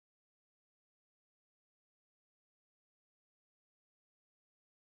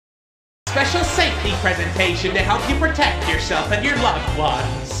special safety presentation to help you protect yourself and your loved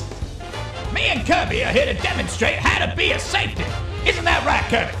ones. Me and Kirby are here to demonstrate how to be a safety. Isn't that right,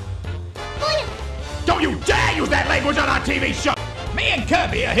 Kirby? Don't you dare use that language on our TV show! Me and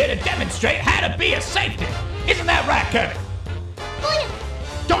Kirby are here to demonstrate how to be a safety. Isn't that right, Kirby?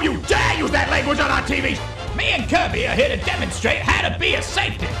 Don't you dare use that language on our TV show! Me and Kirby are here to demonstrate how to be a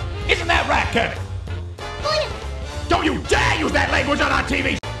safety. Isn't that right, Kirby? Don't you dare use that language on our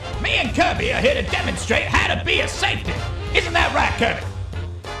TV show! Me and Kirby are here to demonstrate how to be a safety. Isn't that right, Kirby?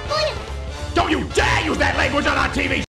 Don't you dare use that language on our TV show!